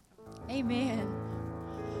Amen.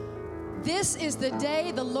 This is the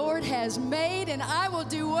day the Lord has made, and I will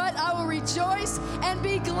do what? I will rejoice and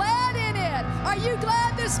be glad in it. Are you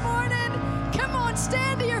glad this morning? Come on,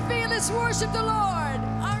 stand to your feet. Let's worship the Lord.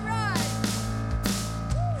 All right.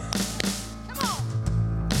 Come on.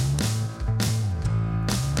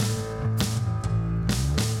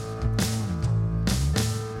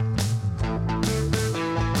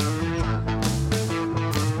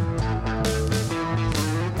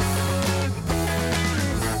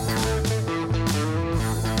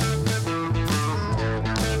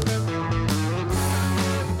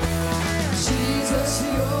 Jesus,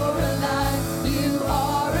 you're alive. You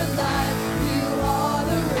are alive. You are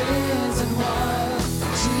the risen one.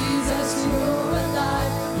 Jesus, you're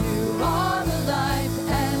alive. You are the life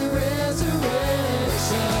and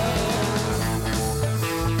resurrection.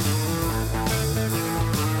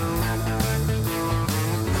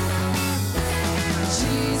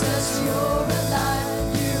 Jesus, you're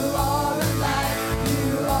alive. You are alive. You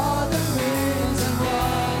are the risen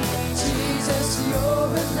one. Jesus,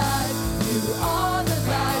 you're alive. You are the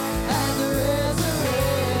life and the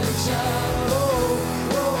resurrection. Oh,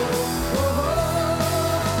 oh,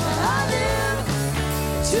 oh. And I live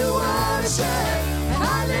to worship. And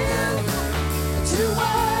I live to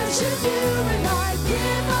worship you. And I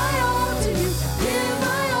give my all to you. Give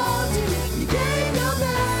my all to you. You gave your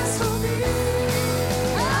best for me.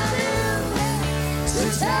 And I live to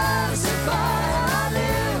testify. I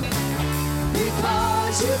live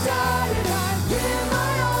because you died. And I give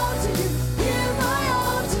my all to you. Give my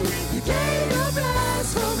all to you. You gave your best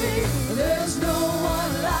for me. There's no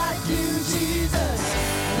one like you, Jesus.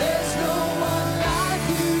 There's no one like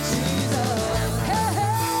you, Jesus. Hey,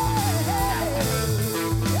 hey, hey.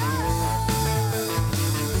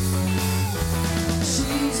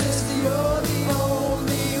 Jesus, you're the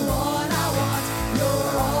only one I want.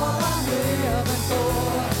 You're all I'm living for.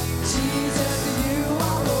 Jesus, you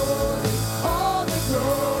are holy. All the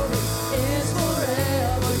glory is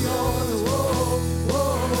forever yours. Whoa,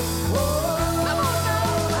 whoa, whoa. Come on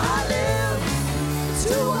now. I live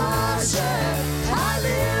to worship. I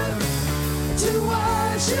live to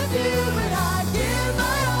worship you. And I give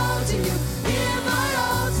my all to you. Give my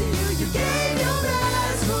all to you. You gave your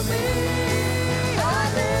best for me. I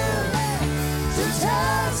live to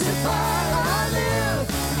testify. I live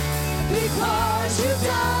because you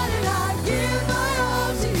died. And I give my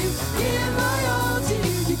all to you. Give my all to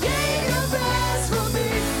you. You gave your best for me.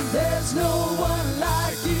 There's no one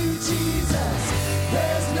like you, Jesus.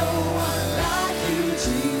 There's no one like you,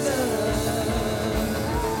 Jesus.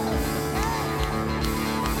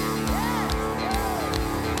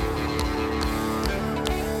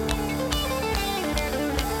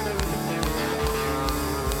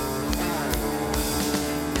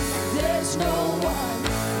 There's no one,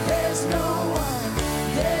 there's no one,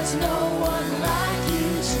 there's no one like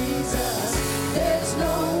you, Jesus. There's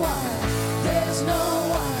no one, there's no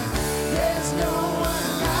one, there's no one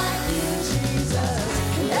like you, Jesus.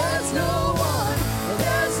 There's no one,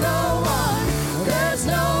 there's no one, there's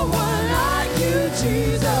no one like you,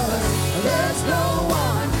 Jesus. There's no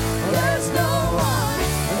one, there's no one,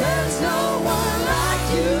 there's no one like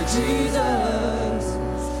you, Jesus.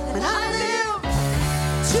 And I live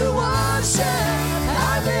to worship.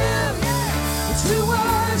 I live to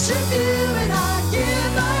worship you, and I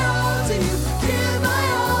give my all to you. Give my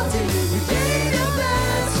all to you. You gave your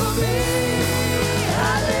best for me.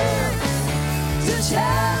 I live to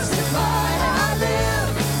testify. I live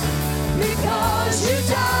because you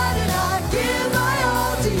died, and I give my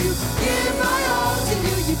all to you. Give my all to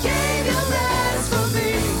you. You gave your best for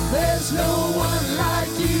me. There's no one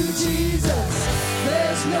like you, Jesus.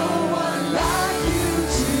 There's no one like you,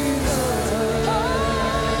 Jesus. Oh,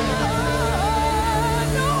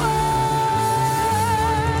 no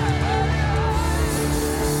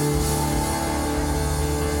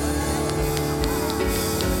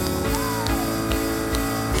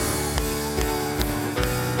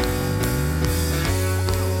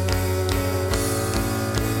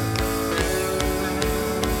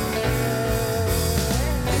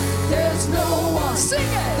There's no one. Sing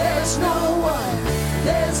it. There's no one.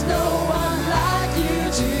 There's no one like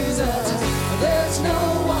you, Jesus. There's no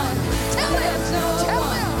one. Tell him. Tell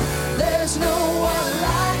him. There's no one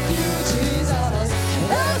like you, Jesus.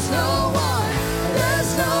 There's no one.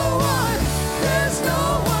 There's no one. There's no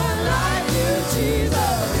one like you,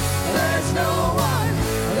 Jesus. There's no one.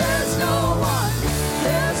 There's no one.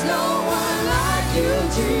 There's no one like you,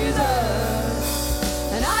 Jesus.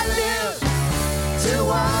 And I live to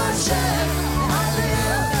worship. I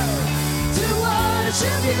live to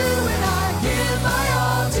worship you, and I give my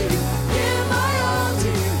all to you. Give my all to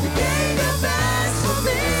you. You gave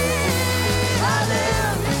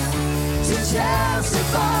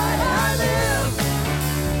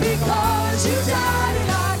you died and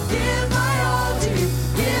I give my all to you,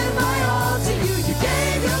 give my all to you. You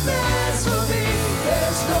gave your best for me.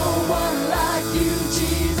 There's no one like you,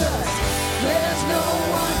 Jesus. There's no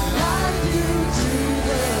one like you,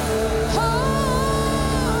 Jesus. Oh,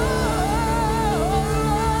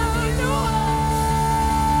 no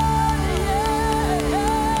one,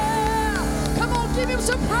 yeah. Come on, give him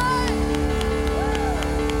some praise.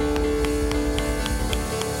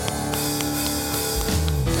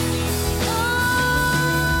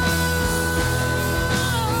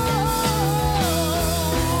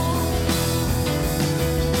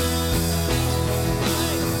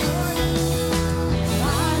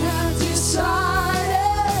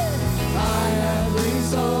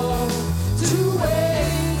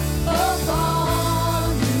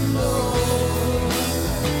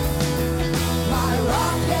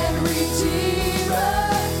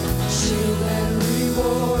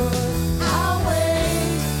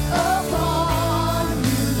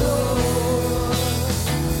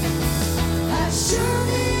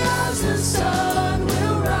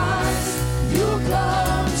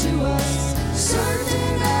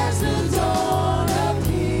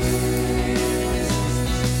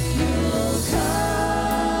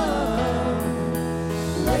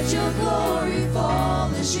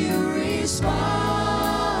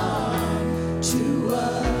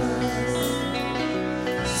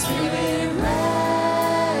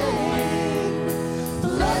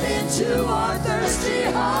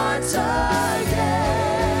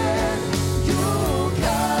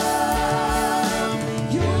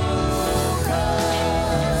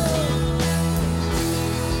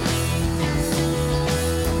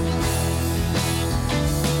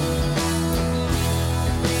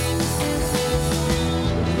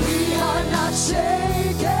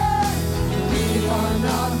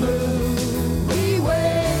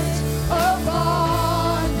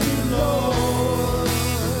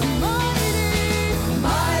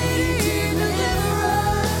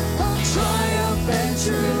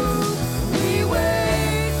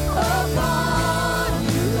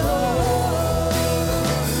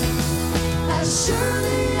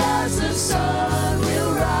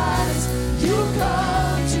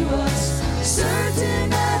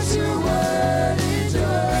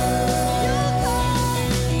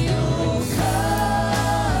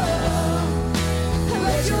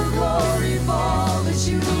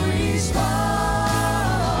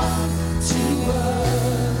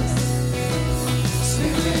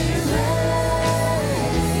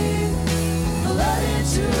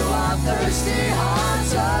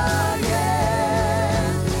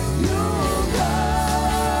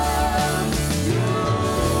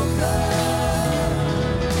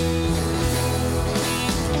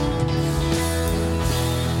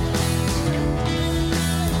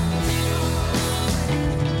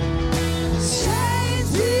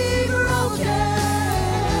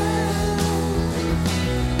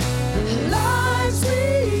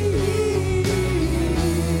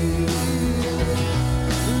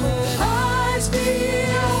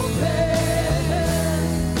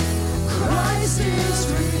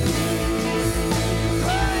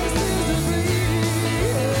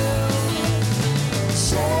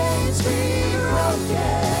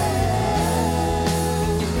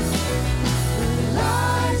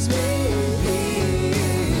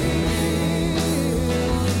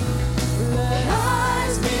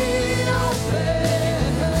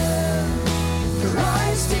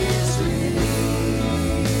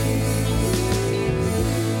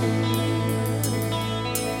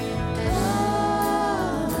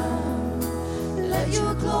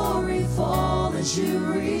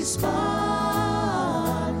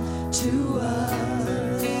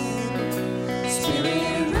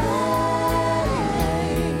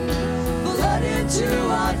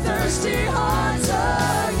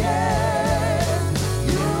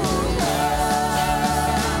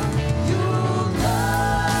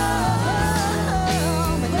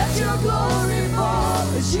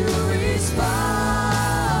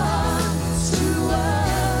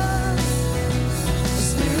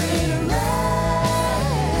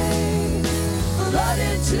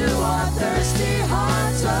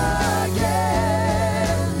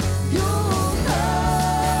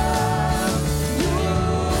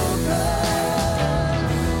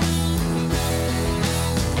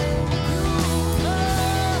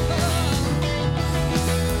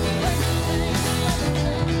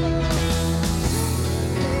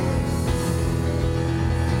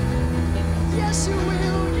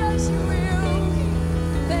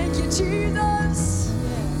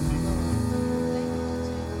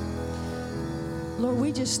 Lord,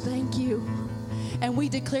 we just thank you, and we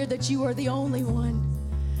declare that you are the only one.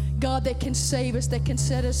 God that can save us, that can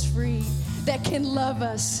set us free, that can love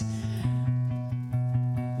us.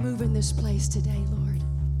 Move in this place today, Lord.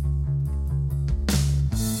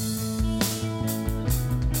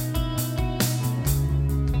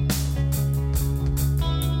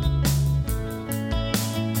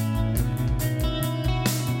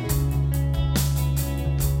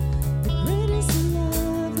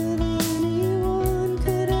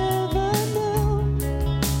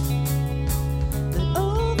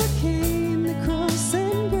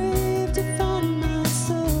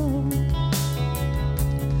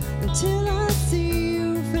 Till I see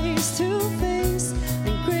you face to face,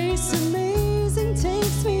 and grace amazing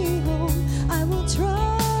takes me home. I will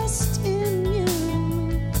trust in you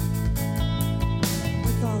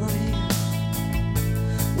with all I am.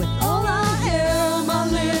 With all I am, I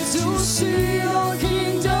live to see your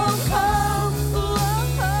kingdom come.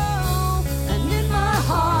 Oh, and in my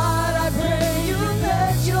heart, I pray you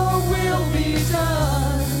that your will be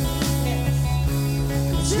done.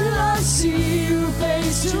 Till I see you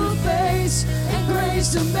face to face, and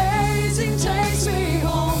grace amazing takes me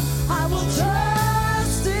home. I will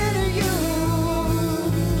trust in you.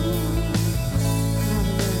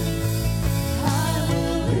 I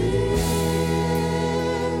will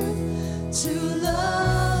live to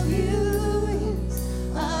love you. Yes,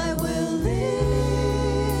 I will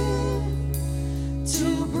live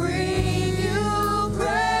to bring you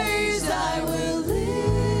praise. I will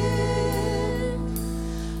live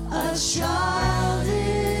a child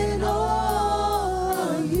in all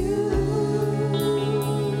of you.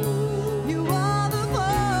 You are the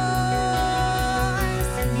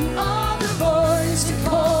voice to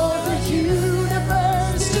call the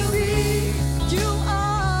universe to be. You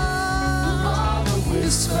are the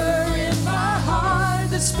whisper in my heart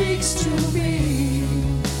that speaks to me.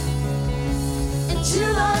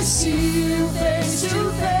 Until I see you face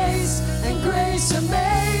to face, and grace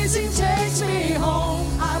amazing takes me home,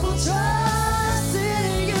 I will trust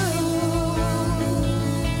in you.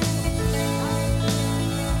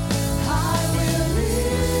 I will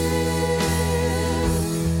live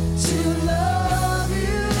to love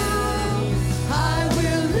you. I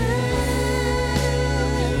will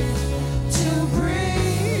live to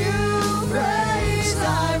bring you praise.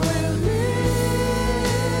 I will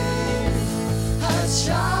live a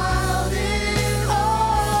child in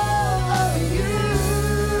all of you.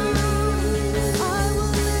 I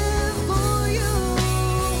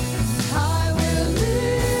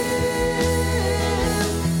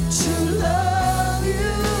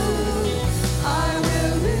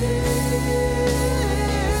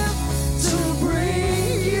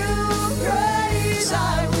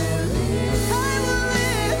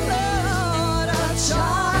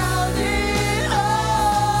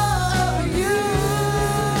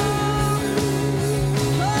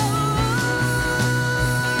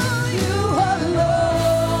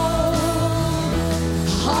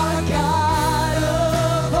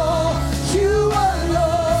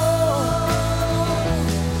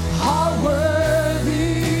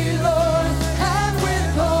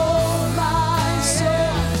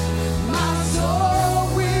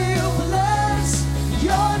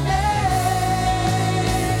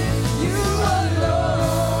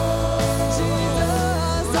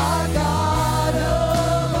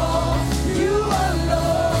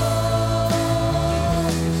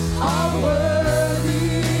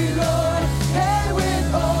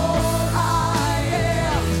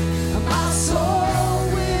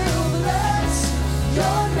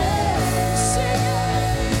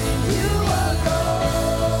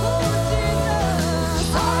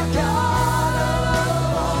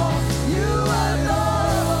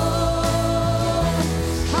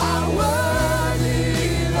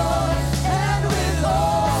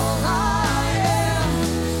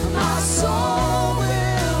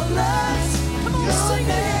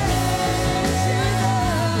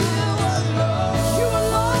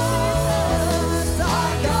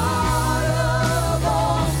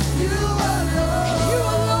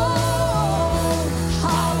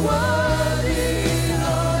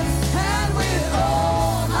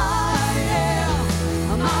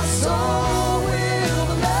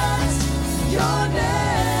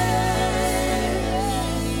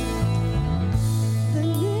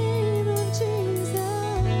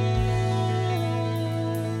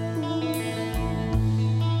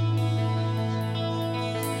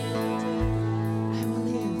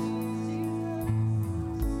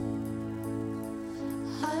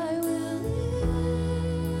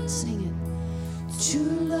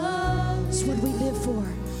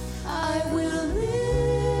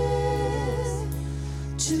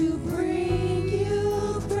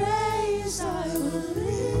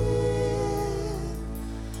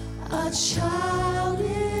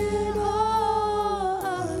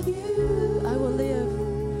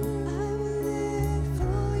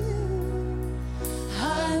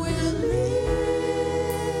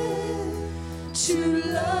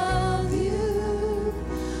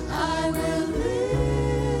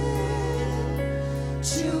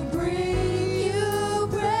to bring you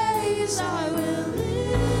praise. I will live.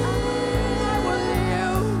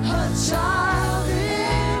 A child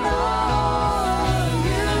in all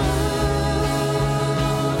you.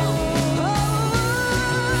 Oh,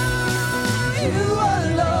 you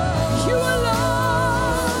alone. You alone.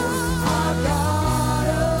 Our God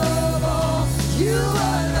of all. You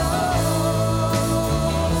alone.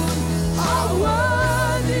 Are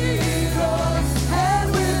worthy, Lord, and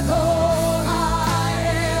with all I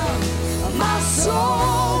am, my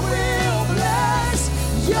soul will bless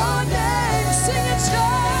your name. Sing it,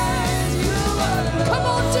 church. You alone. Come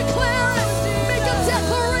on, declare it. Make a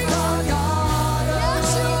declaration. Our God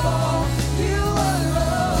Yes, you of all. You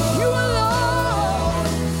alone. You alone.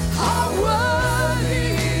 Are worthy,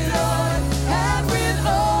 Lord, and with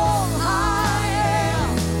all I am,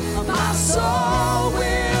 my soul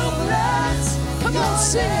will bless. Come on,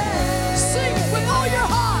 sing it. Sing it with all your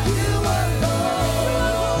heart. You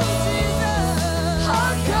alone, Jesus,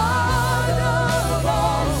 our God of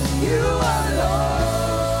all. You alone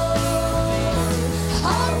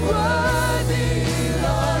are worthy,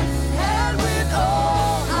 Lord, and with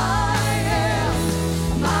all I am,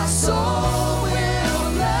 my soul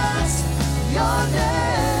will bless your name.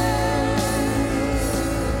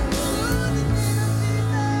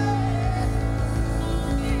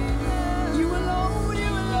 You alone. You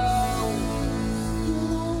alone.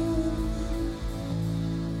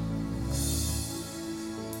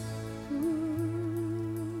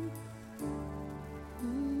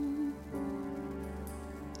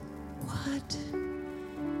 What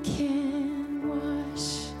can wash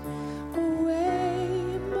away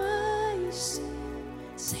my sin?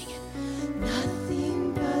 Sing it.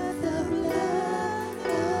 Nothing but the blood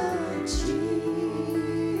of Jesus.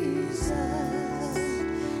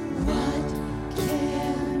 What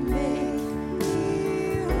can make me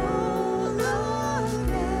whole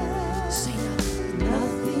again? Sing it.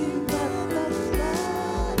 Nothing but the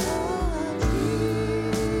blood of Jesus.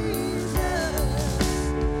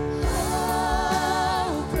 How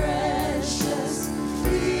precious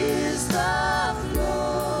is the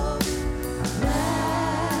flow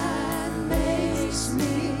that makes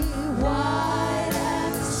me white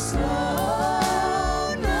as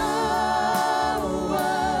snow. No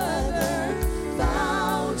other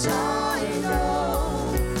fount I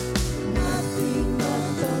know, nothing but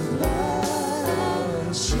the blood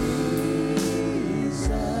of Jesus.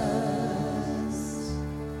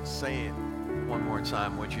 Say it one more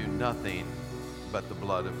time, would you? Nothing but the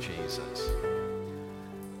blood of Jesus.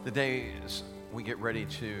 The days we get ready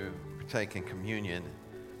to partake in communion,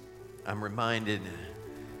 I'm reminded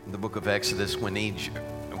in the book of Exodus when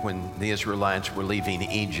the Israelites were leaving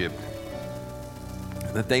Egypt,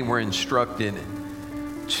 that they were instructed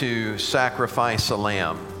to sacrifice a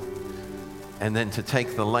lamb and then to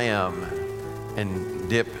take the lamb and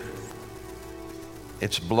dip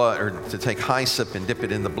its blood, or to take hyssop and dip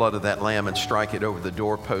it in the blood of that lamb and strike it over the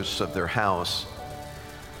doorposts of their house.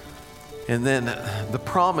 And then the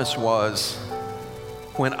promise was,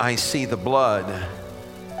 when I see the blood,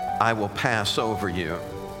 I will pass over you.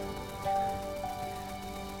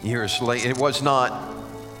 Years later, it was not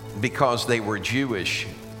because they were Jewish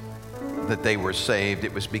that they were saved.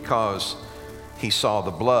 It was because he saw the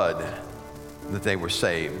blood that they were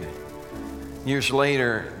saved. Years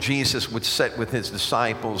later, Jesus would sit with his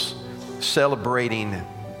disciples celebrating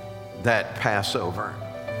that Passover.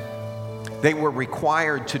 They were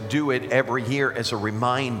required to do it every year as a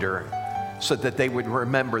reminder so that they would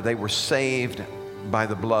remember they were saved by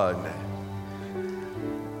the blood.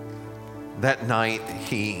 That night,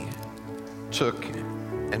 he took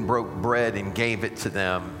and broke bread and gave it to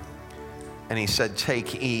them. And he said,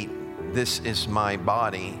 "Take, eat. This is my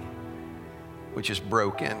body, which is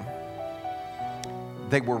broken."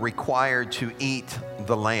 They were required to eat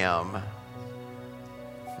the lamb,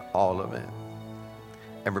 all of it.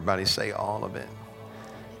 Everybody say all of it.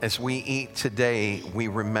 As we eat today, we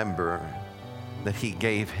remember that he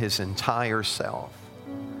gave his entire self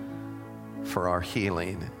for our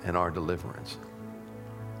healing and our deliverance.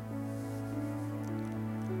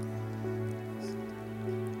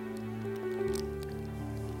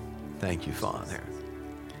 Thank you, Father.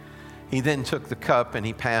 He then took the cup and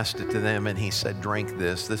he passed it to them and he said, "Drink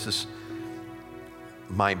this. This is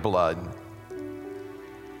my blood,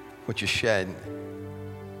 which is shed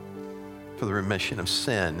for the remission of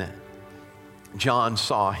sin." John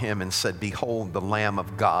saw him and said, "Behold, the Lamb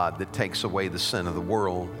of God that takes away the sin of the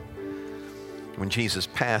world." When Jesus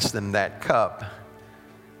passed them that cup,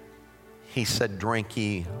 he said, "Drink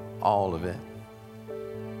ye all of it."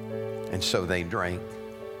 And so they drank.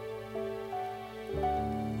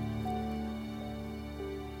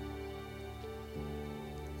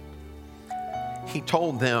 he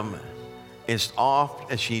told them, as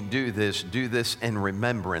oft as ye do this in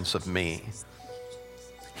remembrance of me.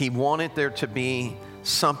 He wanted there to be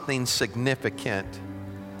something significant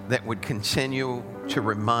that would continue to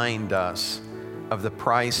remind us of the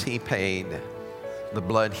price he paid, the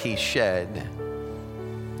blood he shed.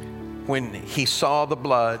 When he saw the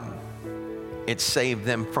blood, it saved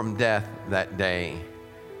them from death that day.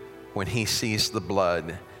 When he sees the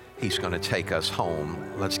blood, he's going to take us home.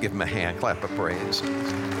 Let's give him a hand clap of praise.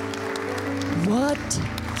 What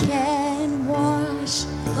can wash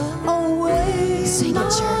away Sing it, my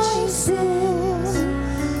church. sins?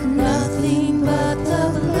 Nothing but the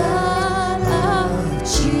blood of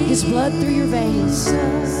Jesus. His blood through your veins.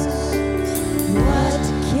 What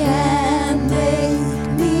can make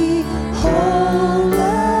me whole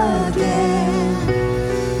again?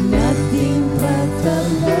 Nothing but the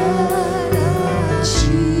blood of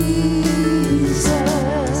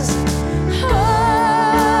Jesus.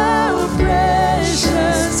 How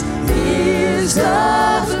precious is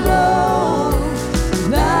the flow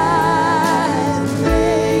that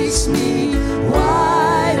makes me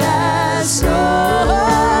white as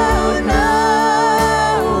snow.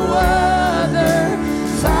 No other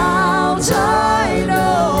fount I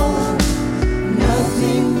know.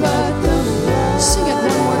 Nothing but the blood. Sing it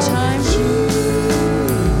one more time.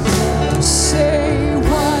 Say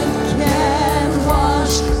what can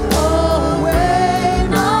wash away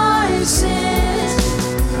my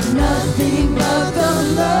sins? Nothing but the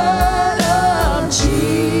blood of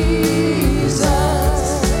Jesus.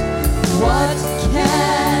 What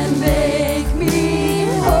can make me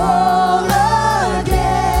whole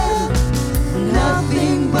again?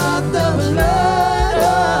 Nothing but the blood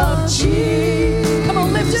of Jesus. Come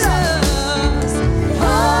on, lift it up.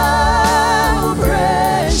 How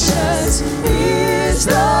precious is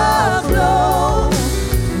the flow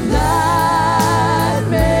that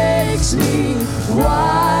makes me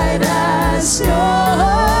white as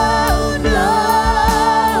snow.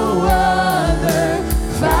 No other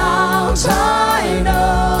fount I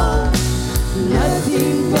know.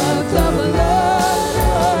 Nothing but the blood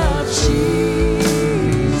of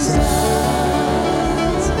Jesus.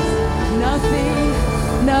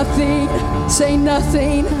 Nothing, say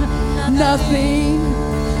nothing, nothing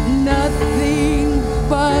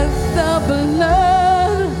but the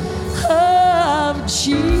blood of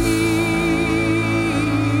Jesus.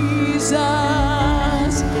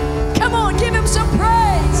 Come on, give him some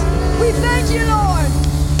praise. We thank you, Lord.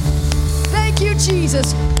 Thank you,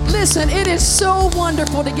 Jesus. Listen, it is so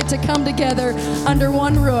wonderful to get to come together under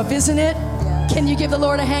one roof, isn't it? Can you give the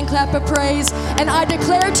Lord a hand clap of praise? And I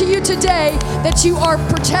declare to you today that you are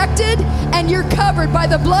protected and you're covered by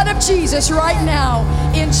the blood of Jesus right now.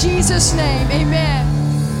 In Jesus' name, amen.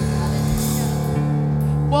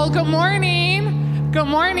 Well, good morning. Good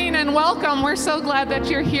morning and welcome. We're so glad that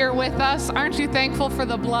you're here with us. Aren't you thankful for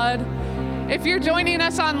the blood? If you're joining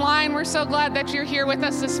us online, we're so glad that you're here with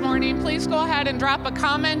us this morning. Please go ahead and drop a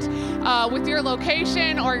comment with your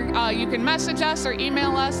location, or you can message us or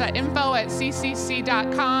email us at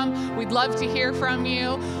info@ccc.com. We'd love to hear from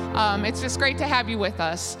you. It's just great to have you with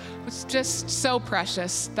us. It's just so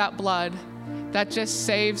precious, that blood that just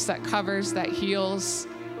saves, that covers, that heals.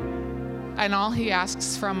 And all he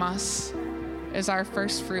asks from us is our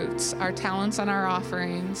first fruits, our talents and our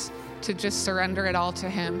offerings, to just surrender it all to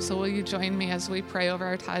him. So will you join me as we pray over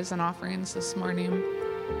our tithes and offerings this morning?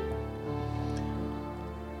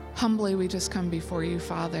 Humbly, we just come before you,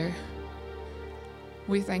 Father.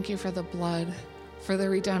 We thank you for the blood, for the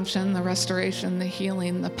redemption, the restoration, the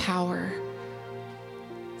healing, the power,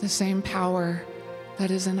 the same power that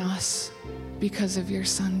is in us because of your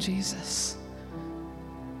Son, Jesus.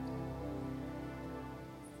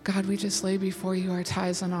 God, we just lay before you our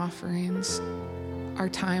tithes and offerings, our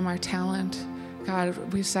time, our talent. God,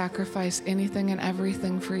 we sacrifice anything and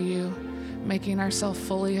everything for you, making ourselves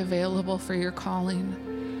fully available for your calling.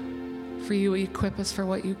 For you equip us for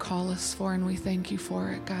what you call us for, and we thank you for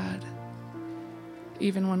it, God.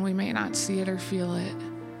 Even when we may not see it or feel it,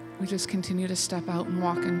 we just continue to step out and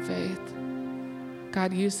walk in faith.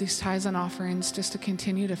 God, use these tithes and offerings just to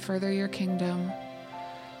continue to further your kingdom.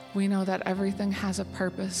 We know that everything has a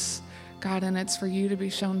purpose, God, and it's for you to be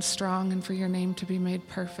shown strong and for your name to be made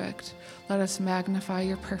perfect. Let us magnify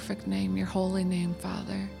your perfect name, your holy name,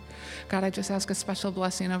 Father. God, I just ask a special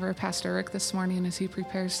blessing over Pastor Rick this morning as he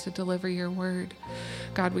prepares to deliver your word.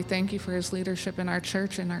 God, we thank you for his leadership in our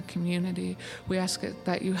church and our community. We ask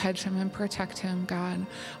that you hedge him and protect him, God.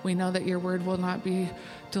 We know that your word will not be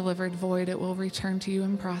delivered void. It will return to you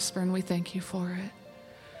and prosper, and we thank you for it.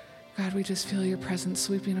 God, we just feel your presence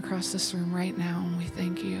sweeping across this room right now, and we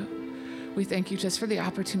thank you. We thank you just for the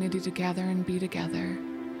opportunity to gather and be together.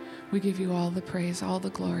 We give you all the praise, all the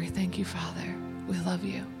glory. Thank you, Father. We love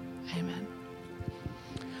you. Amen.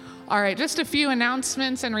 All right, just a few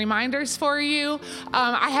announcements and reminders for you.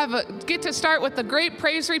 I get to start with the great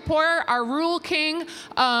praise report. Our Rule King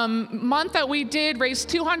month that we did raised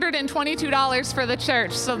 $222 for the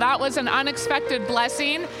church. So that was an unexpected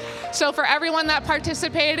blessing. So for everyone that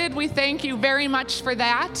participated, we thank you very much for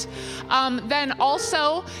that. Then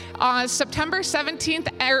also September 18th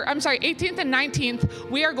and 19th,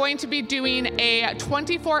 we are going to be doing a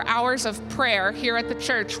 24 hours of prayer here at the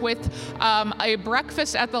church with a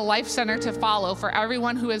breakfast at the Life Center to follow for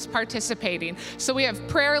everyone who is participating. So we have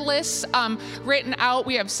prayer lists written out.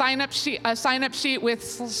 We have a sign-up sheet with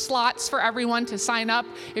slots for everyone to sign up.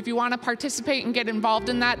 If you want to participate and get involved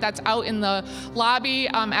in that, that's out in the lobby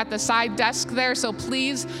at the side desk there. So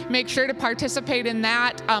please make sure to participate in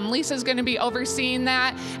that. Lisa's going to be overseeing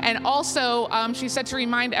that. And also, she said to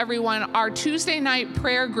remind everyone, our Tuesday night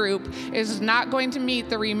prayer group is not going to meet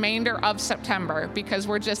the remainder of September because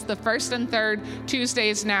we're just the first and third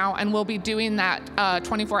Tuesdays now, and we'll be doing that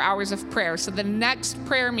 24 hours of prayer. So the next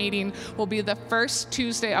prayer meeting will be the first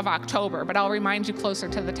Tuesday of October, but I'll remind you closer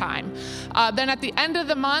to the time. Then at the end of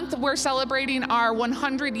the month, we're celebrating our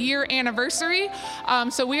 100-year anniversary.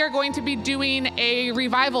 So we are going to be doing a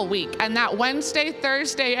revival week, and that Wednesday,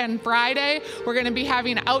 Thursday, and Friday, we're going to be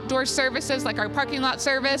having outdoor services like our parking lot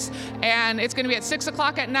service, and it's going to be at 6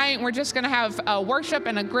 o'clock at night, and we're just going to have worship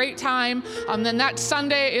and a great time. Then that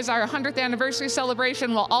Sunday is our 100th anniversary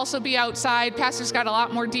celebration. We'll also be outside. Pastor's got a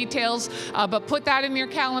lot more details, but put that in your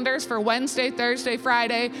calendars for Wednesday, Thursday,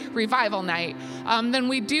 Friday, revival night. Then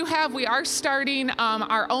we are starting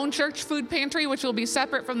our own church food pantry, which will be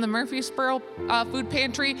separate from the Murfreesboro food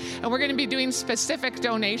pantry, and we're going to be doing specific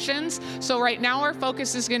donations. So right now our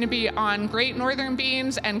focus is going to be on Great Northern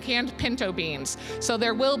beans and canned pinto beans. So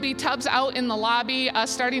there will be tubs out in the lobby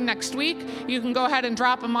starting next week. You can go ahead and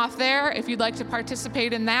drop them off there if you'd like to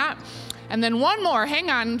participate in that. And then one more, hang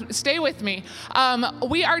on, stay with me.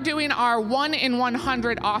 We are doing our 1 in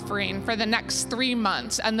 100 offering for the next 3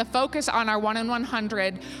 months. And the focus on our 1 in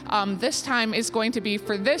 100 this time is going to be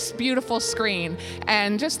for this beautiful screen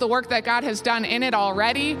and just the work that God has done in it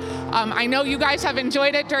already. I know you guys have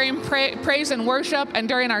enjoyed it during praise and worship and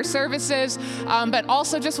during our services, but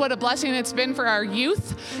also just what a blessing it's been for our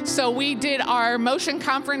youth. So we did our Motion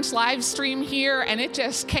Conference live stream here, and it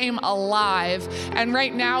just came alive. And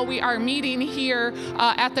right now we are meeting here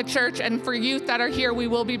at the church, and for youth that are here, we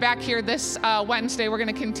will be back here this Wednesday. We're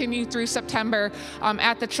going to continue through September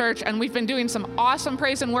at the church, and we've been doing some awesome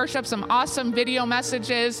praise and worship, some awesome video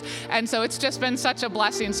messages, and so it's just been such a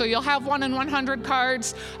blessing. So you'll have 1 in 100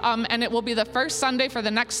 cards, and it will be the first Sunday for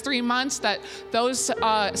the next 3 months that those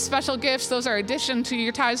special gifts, those are addition to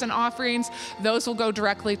your tithes and offerings, those will go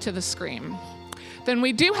directly to the screen. Then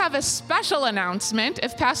we do have a special announcement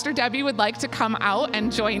if Pastor Debbie would like to come out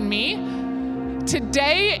and join me.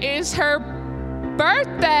 Today is her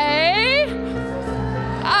birthday.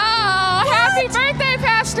 Oh, happy birthday,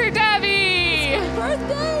 Pastor Debbie. It's my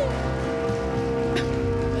birthday.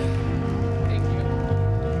 Thank you.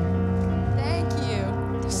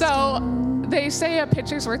 Thank you. So they say a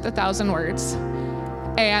picture's worth 1,000 words.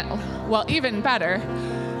 And, well, even better,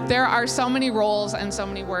 there are so many roles and so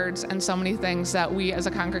many words and so many things that we as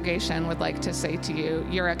a congregation would like to say to you.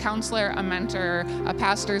 You're a counselor, a mentor, a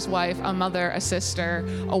pastor's wife, a mother, a sister,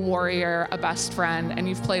 a warrior, a best friend, and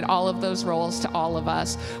you've played all of those roles to all of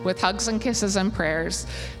us with hugs and kisses and prayers.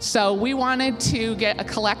 So we wanted to get a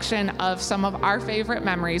collection of some of our favorite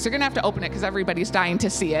memories. You're gonna have to open it because everybody's dying to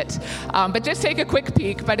see it. But just take a quick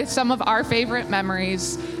peek, but it's some of our favorite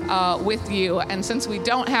memories with you. And since we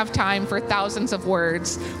don't have time for thousands of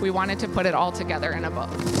words, we wanted to put it all together in a book.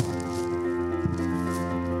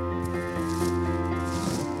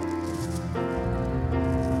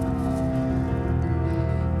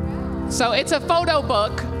 So it's a photo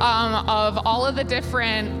book of all of the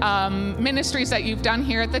different ministries that you've done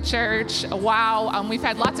here at the church. Wow, we've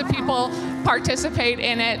had lots of people participate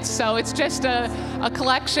in it. So it's just a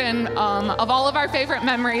collection of all of our favorite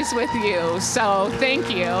memories with you. So thank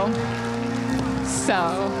you.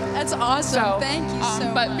 So That's awesome. Thank you so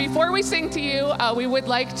much. But before we sing to you, we would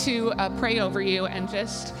like to pray over you and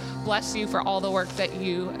just bless you for all the work that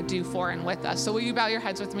you do for and with us. So will you bow your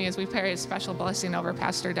heads with me as we pray a special blessing over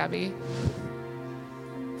Pastor Debbie?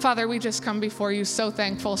 Father, we just come before you so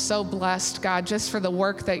thankful, so blessed, God, just for the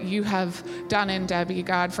work that you have done in Debbie,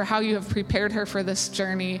 God, for how you have prepared her for this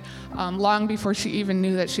journey long before she even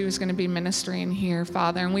knew that she was going to be ministering here,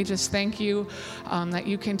 Father. And we just thank you that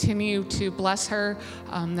you continue to bless her,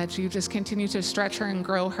 that you just continue to stretch her and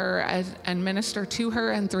grow her and minister to her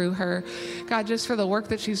and through her. God, just for the work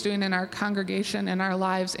that she's doing in our congregation, in our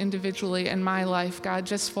lives individually, in my life, God,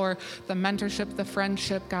 just for the mentorship, the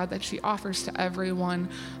friendship, God, that she offers to everyone.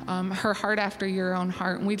 Her heart after your own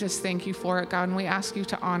heart. And we just thank you for it, God, and we ask you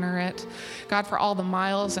to honor it. God, for all the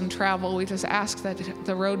miles and travel, we just ask that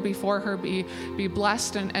the road before her be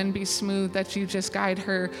blessed and be smooth, that you just guide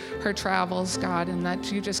her travels, God, and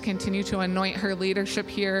that you just continue to anoint her leadership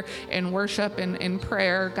here in worship and in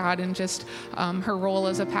prayer, God, and just her role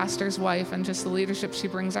as a pastor's wife and just the leadership she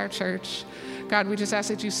brings our church. God, we just ask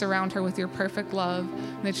that you surround her with your perfect love,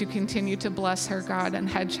 and that you continue to bless her, God, and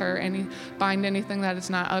hedge her, bind anything that is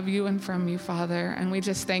not of you and from you, Father. And we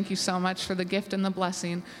just thank you so much for the gift and the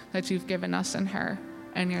blessing that you've given us in her.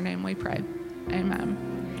 In your name we pray. Amen.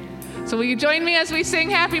 So will you join me as we sing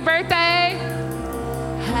Happy Birthday?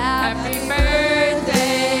 Happy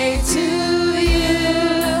birthday to you.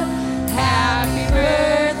 Happy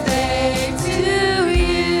birthday to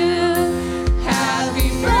you. Happy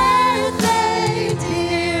birthday,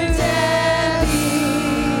 dear Debbie.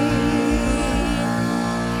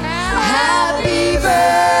 Happy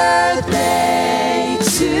birthday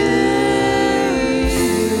to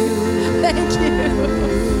you. Thank you.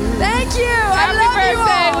 Thank you. I love you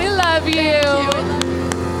all. We love you.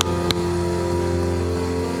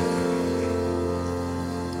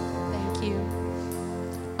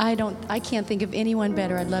 I can't think of anyone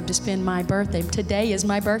better I'd love to spend my birthday. Today is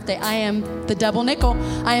my birthday. I am the double nickel.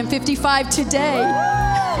 I am 55 today.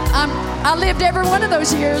 I lived every one of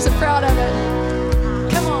those years. I'm proud of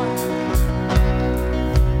it. Come on.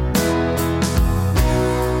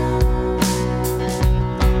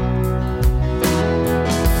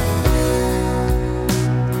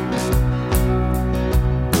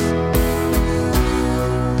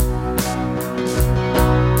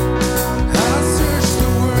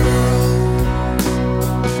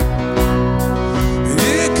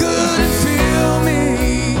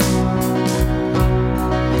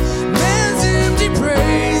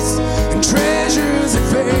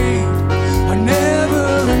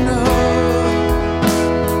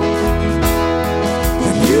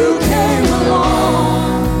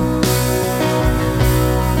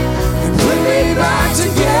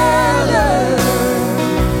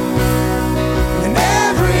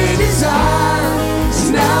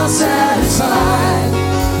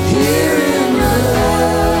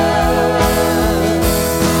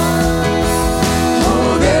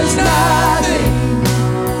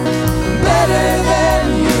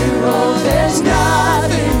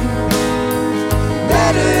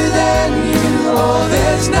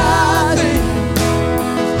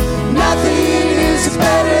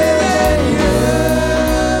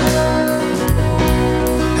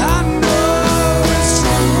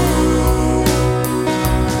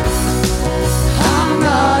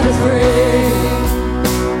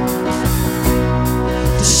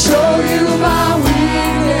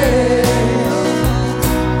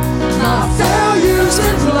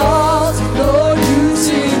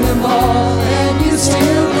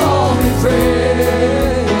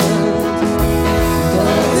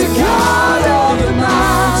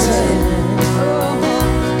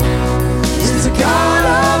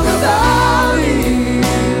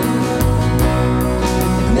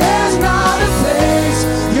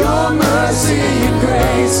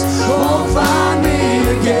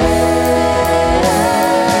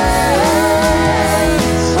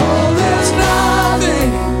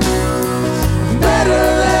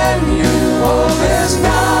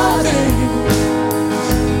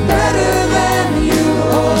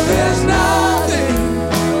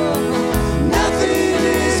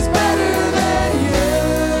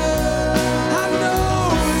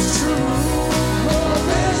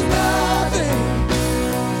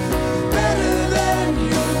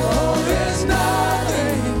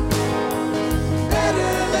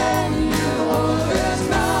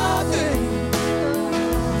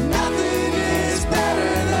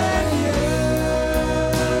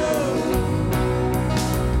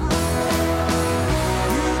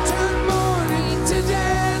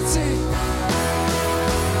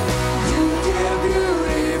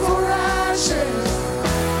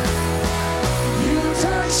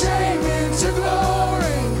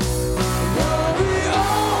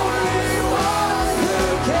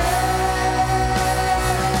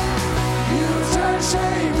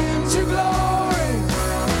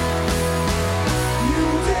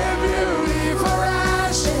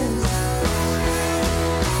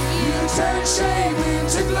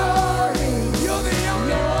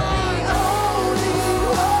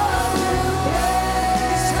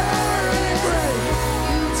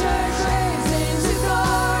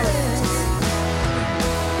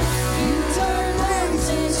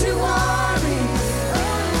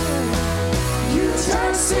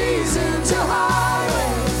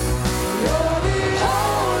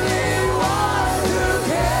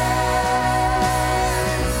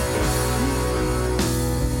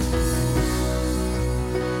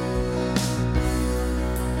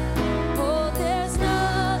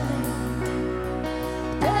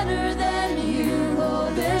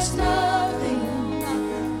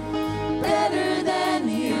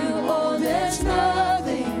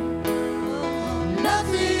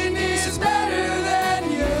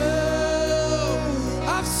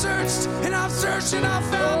 searching, I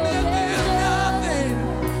found that there's nothing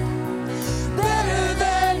better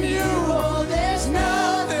than you. Oh, there's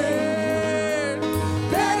nothing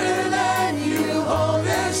better than you. Oh,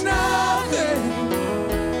 there's nothing.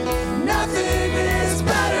 Nothing is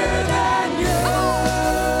better than you.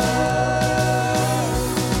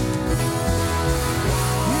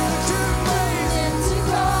 You turn waves into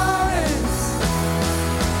gardens.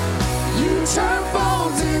 You turn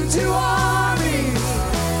bones into armies.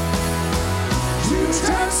 You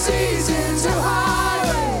turn seas into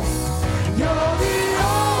highways. You're the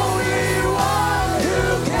only one who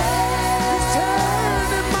can. You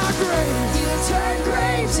turn my graves. You turn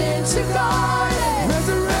graves into gardens.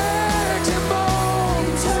 Resurrecting bones.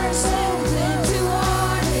 You turn souls into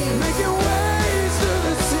armies. Making waves through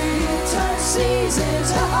the sea. You turn seas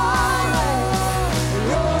into highways.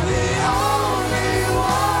 You're the only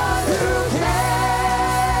one who can.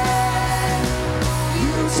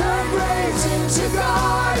 You turn graves into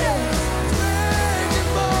gardens. You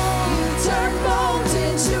turn bones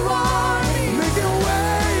into armies. Making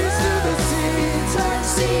waves through the sea. You turn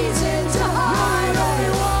seas into highways.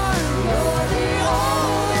 You're the only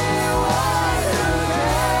one who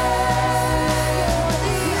can.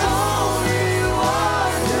 You're the only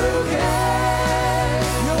one who can.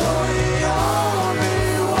 You're the only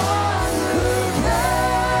one who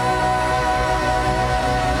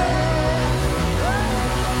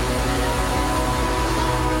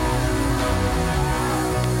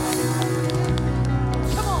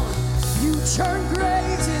Come on. You turn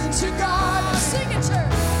graves into gardens. Sing it,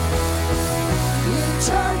 church. You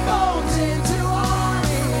turn bones into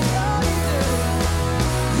armies.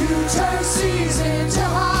 You turn seas into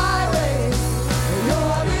highways.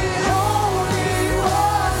 You're the only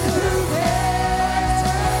one who can.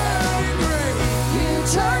 You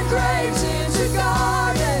turn graves into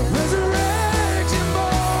gardens. Resurrecting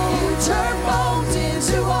bones. You turn bones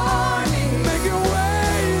into armies. Making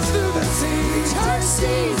waves through the sea. You turn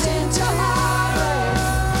seas into highways.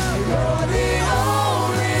 You're the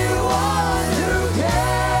only one who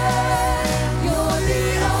can. You're the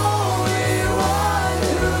only one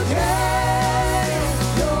who can.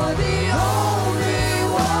 You're the only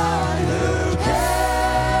one who can.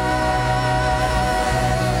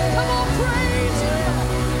 Come on, praise Him.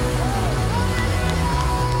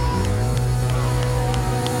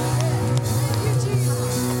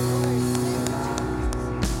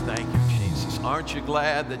 Thank you, Jesus. Aren't you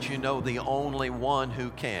glad that you know the only one who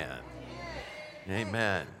can?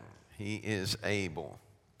 Amen. He is able.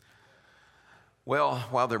 Well,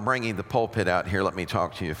 while they're bringing the pulpit out here, let me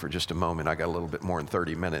talk to you for just a moment. I got a little bit more than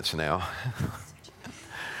 30 minutes now.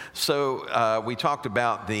 So we talked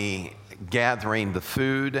about the gathering the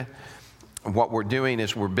food. What we're doing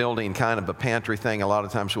is we're building kind of a pantry thing. A lot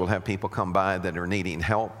of times we'll have people come by that are needing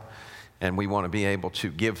help, and we want to be able to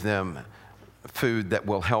give them food that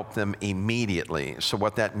will help them immediately. So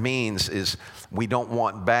what that means is we don't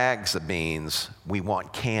want bags of beans, we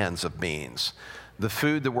want cans of beans. The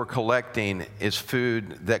food that we're collecting is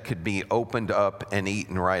food that could be opened up and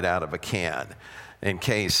eaten right out of a can in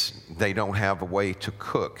case they don't have a way to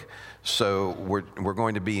cook. So we're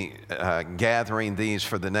going to be gathering these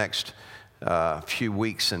for the next few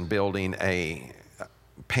weeks and building a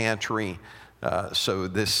pantry. So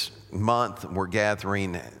this month we're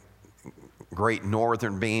gathering Great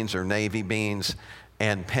Northern beans or navy beans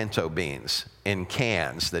and pinto beans in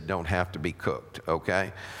cans that don't have to be cooked,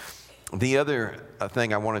 okay? The other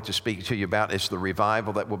thing I wanted to speak to you about is the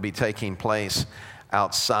revival that will be taking place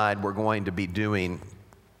outside. We're going to be doing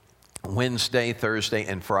Wednesday, Thursday,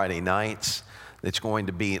 and Friday nights. It's going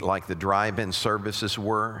to be like the drive-in services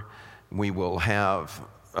were. We will have,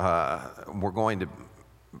 we're going to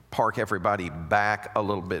park everybody back a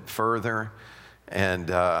little bit further,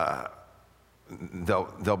 and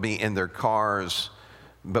they'll be in their cars,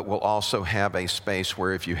 but we'll also have a space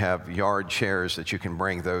where if you have yard chairs that you can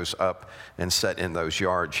bring those up and set in those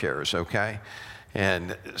yard chairs, okay?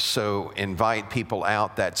 And so invite people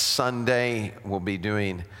out. That Sunday we'll be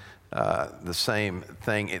doing the same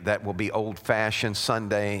thing. That will be old-fashioned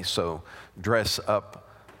Sunday, so dress up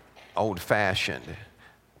old-fashioned,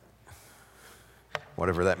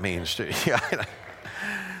 whatever that means to you.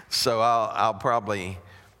 So I'll probably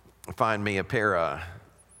find me a pair of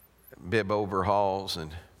bib overalls,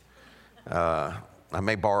 and I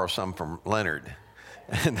may borrow some from Leonard.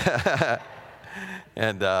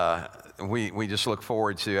 And we just look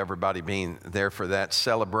forward to everybody being there for that,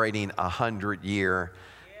 celebrating 100-year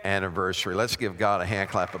anniversary. Let's give God a hand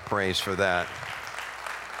clap of praise for that.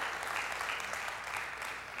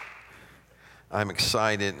 I'm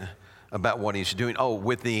excited about what he's doing. Oh,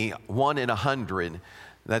 with the 1 in 100,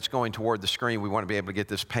 that's going toward the screen. We want to be able to get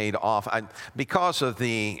this paid off. Because of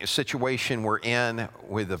the situation we're in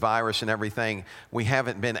with the virus and everything, we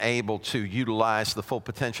haven't been able to utilize the full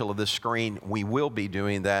potential of this screen. We will be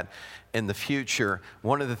doing that in the future.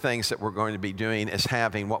 One of the things that we're going to be doing is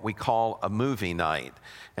having what we call a movie night.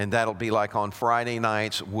 And that'll be like on Friday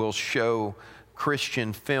nights, we'll show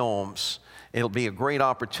Christian films. It'll be a great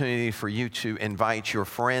opportunity for you to invite your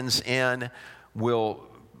friends in. We'll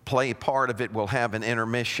play part of it. We'll have an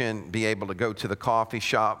intermission, be able to go to the coffee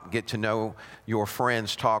shop, get to know your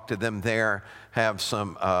friends, talk to them there, have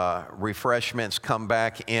some refreshments, come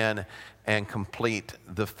back in and complete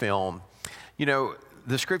the film. You know,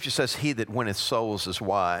 the scripture says, he that winneth souls is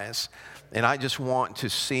wise. And I just want to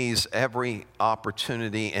seize every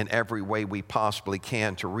opportunity in every way we possibly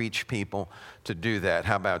can to reach people to do that.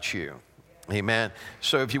 How about you? Amen.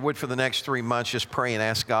 So if you would, for the next 3 months, just pray and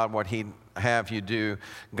ask God what he'd have you do.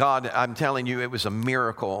 God, I'm telling you, it was a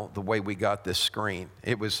miracle the way we got this screen.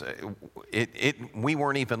 It was, we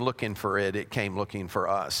weren't even looking for it. It came looking for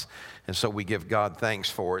us. And so we give God thanks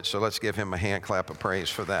for it. So let's give him a hand clap of praise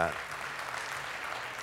for that.